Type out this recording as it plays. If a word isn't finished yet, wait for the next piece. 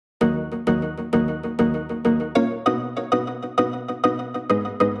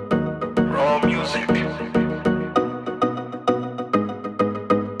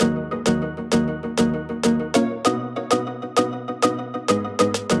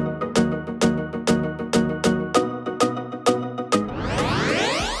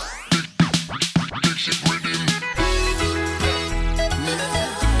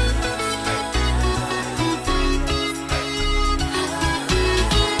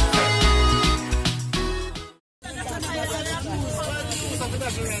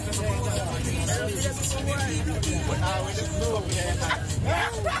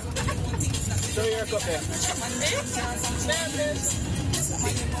Show your cup there.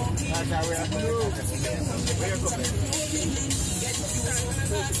 That's how we have to do. Where your cup there?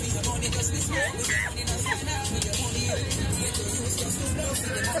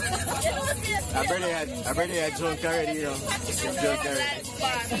 I bet they had drunk already, you know. Drunk already.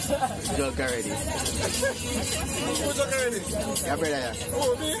 Drunk already. Who's drunk already? Yeah, brother, yeah.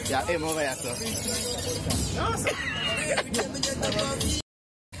 Oh, me? Yeah, him over here, sir.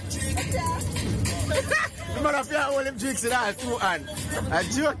 The man of you hold him drinks in all two hands. A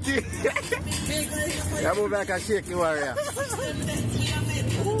joke thing. You move like a shaky warrior.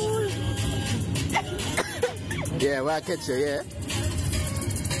 Yeah, we'll catch you, yeah.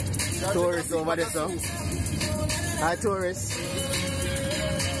 Tourists over there, so. Hi, tourists.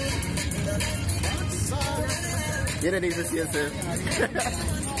 You don't need to see yourself.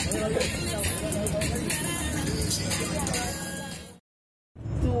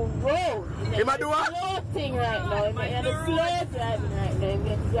 You might do what? Slow thing right now. You might have a slow driving right now. You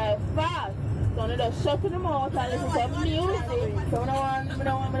might drive fast. So you just shut them out and listen to some music. So I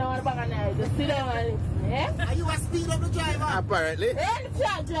don't want to back on there. Just sit down and listen. Yeah? Are you a speed up the driver? Apparently. Yeah, the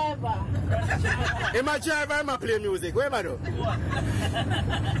truck driver. I'm a driver, I'm a play music. Where am I do?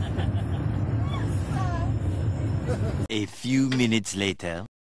 A few minutes later.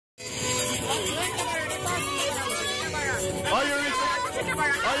 Are you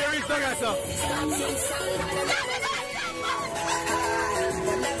reach there, sir?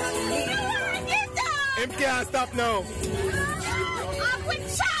 Him can't stop now. I'm with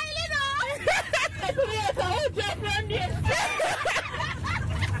Charlie now.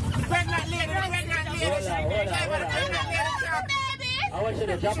 Pregnant lady. I want you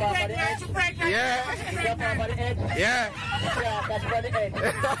to jump off of the edge. Yeah. Jump off of the edge. Yeah. Yeah, that's for the edge.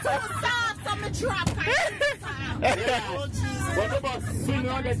 I'm a drop. What about swing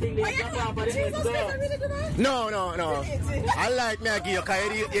on the thing? They jump off of the edge. No. I like me, I give you,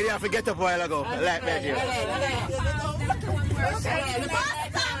 because you didn't have to get up a while ago. I like me, I give you.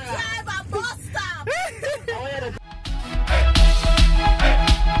 Bus stop.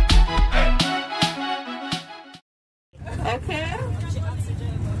 Okay.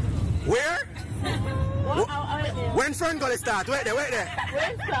 Where? When Fern Gully start? Wait there. When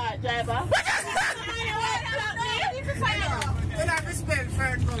start, driver? When I respect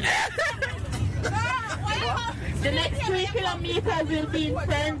Fern Gully. The next 3 kilometers will be in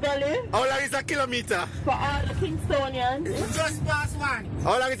Fern Gully. How long is a kilometer? For all the Kingstonians. Just past 1.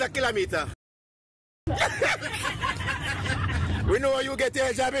 How long is a kilometer? We know how you get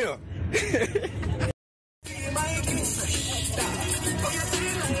your job, you know.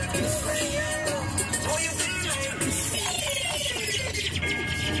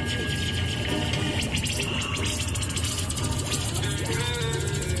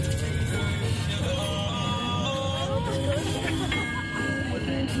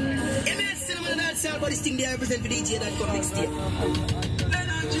 But this thing they represent for DJ that come next year.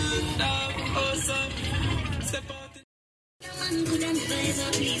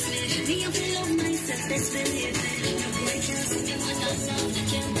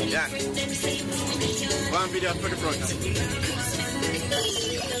 Yeah. One video for the front.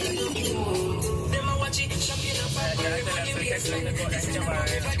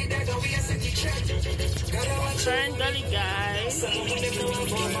 Fern Gully, guys.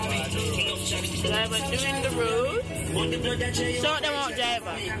 Driver doing the road. Shout them out,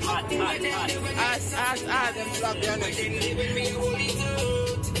 driver. Ask them to lock down.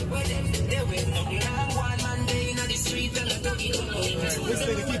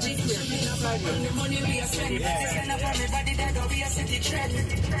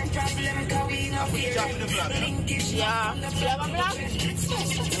 Yeah.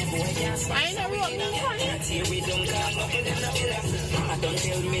 I know what you're don't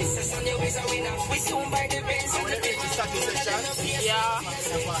tell me, we soon by the base. Yeah.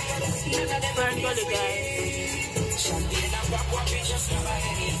 Fern Gully, guys.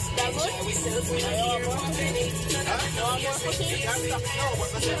 That good?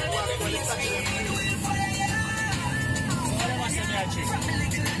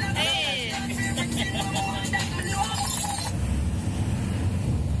 Hey.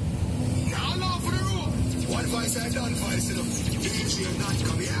 One voice and done voice, you know. DJ not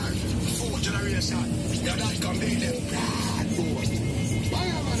come here. 4 generation. You're not come in them.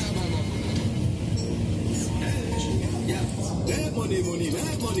 Yeah. Make money,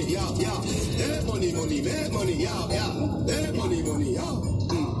 make money, yeah. Make money, make money, yeah. Make money, yeah. Make money,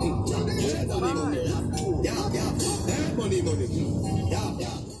 yeah. Make money, yeah.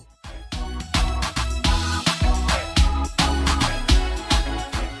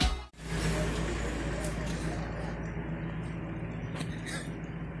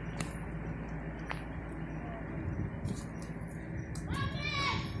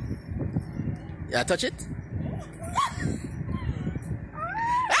 Yeah, touch it.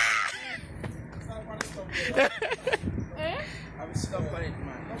 I'm stuck on it,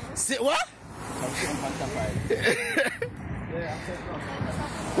 man. See what? I'm stuck on top of it. Yeah, I'm stuck on it.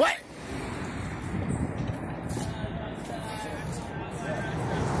 What?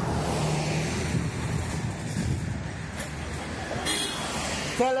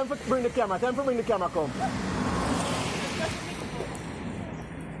 Tell them to bring the camera. Tell them to bring the camera. Come.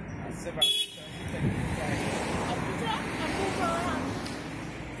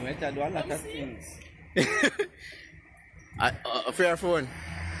 You might do a lot of things. For your phone.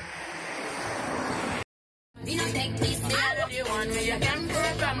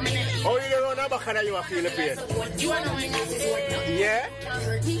 Oh, you don't know back and you are feeling pain. Yeah?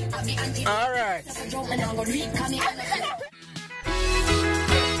 Alright.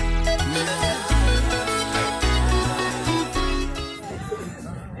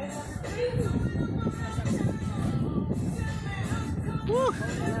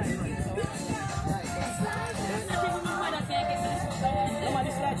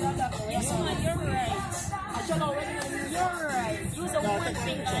 Yes, man, you're right. You're right. Use a one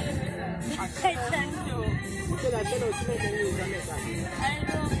finger. Attention to. I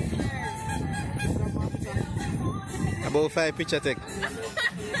don't care. About 5 picture take.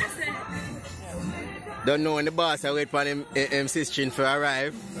 Don't know when the boss I wait for him sister for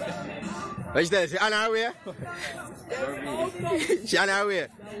arrive. What she tell? She on her way? She on her way?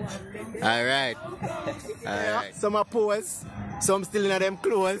 Alright. Alright. Some are pose. Some still in them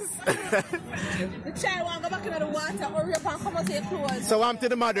clothes. The child want to go back into the water. Hurry up and come out to your clothes. So I'm to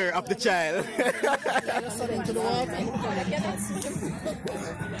the mother of the child. Into the water.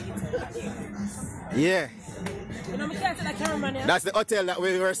 Yeah. You know, can't the cameraman, yeah? That's the hotel that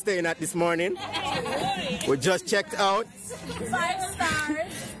we were staying at this morning. We just checked out. 5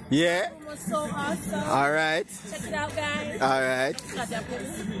 stars. Yeah. It was so awesome. Alright. Check it out, guys. Alright.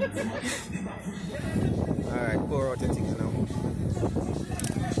 Alright, pour out the things now.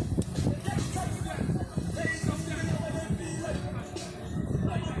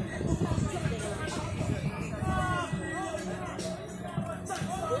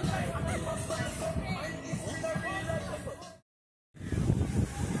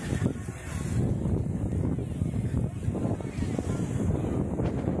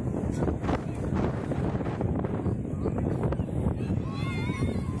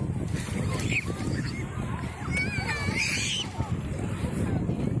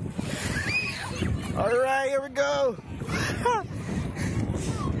 Alright, here we go.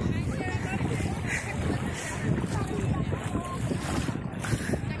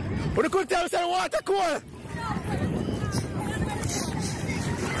 What a quick time to water cool.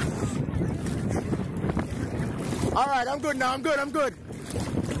 Alright, I'm good now, I'm good.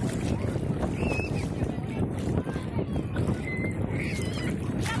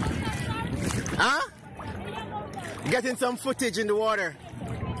 Huh? Getting some footage in the water.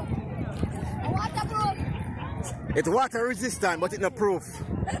 It's water resistant, but it's not proof.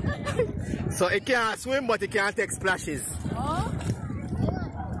 So it can't swim, but it can't take splashes.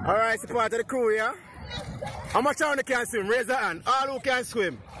 Alright, it's part of the crew here. How much time they can swim? Raise your hand. All who can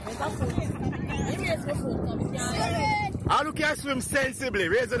swim. All who can swim sensibly,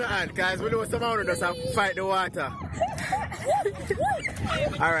 raise your hand, because we know some of them just fight the water.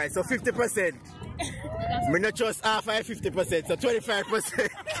 Alright, so 50%. We not just half 50%, so 25%.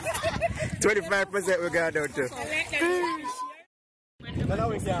 25% we got down to. So now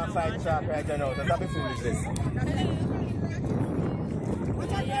we can't fight shark right now, so that'll be foolishness.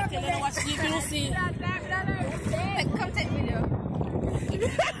 Come take video.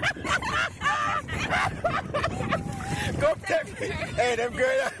 Come take video. Hey, them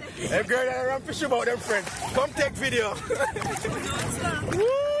girls that run fish about them friends. Come take video.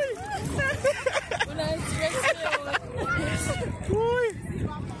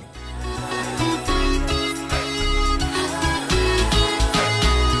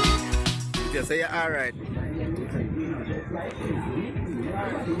 Yeah, so you're alright.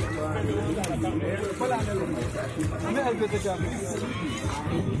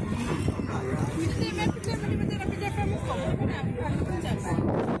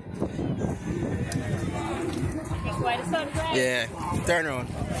 Yeah, turn around.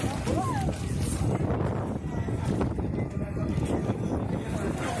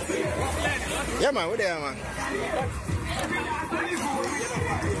 Yeah, man, we're there, man.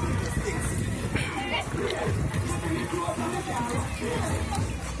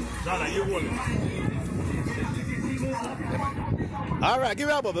 Alright, give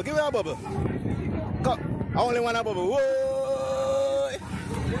me a bubble, Come. I only want a bubble. Whoa.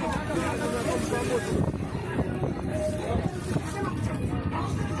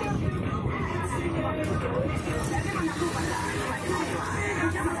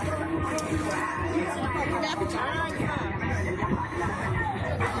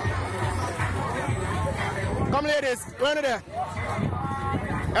 Come ladies, run it there.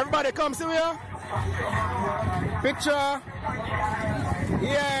 Everybody come see here. Picture.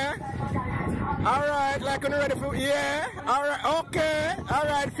 Yeah. Alright, like when you're ready for yeah. Alright, okay.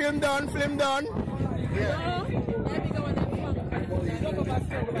 Alright, film done, film done. Yeah.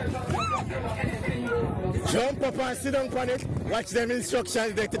 Jump up and sit down on it. Watch them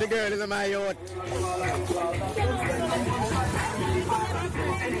instructions there to the girl in my yacht.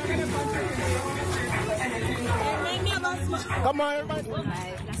 Come on, everybody.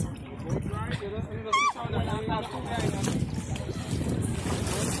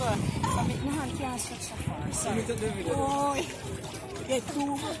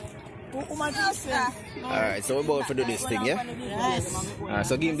 Alright, so we're about to do this thing, yeah? Yes. Alright,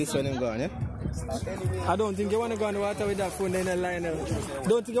 so give him this one and go on, yeah? I don't think you want to go on the water with that phone in the line.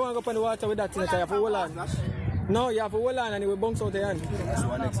 Don't think you want to go on the water with that thing. You have to hold on. No, you have to hold on and it will bounce out the hand.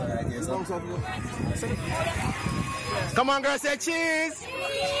 Come on, girl, say cheese.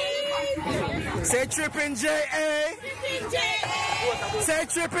 Say TrippinJa. Say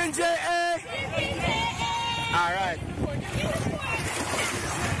TrippinJa. All right.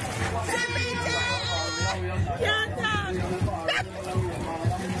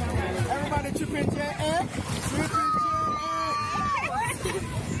 Everybody TrippinJa.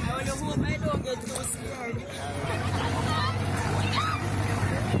 I hope I don't get too scared.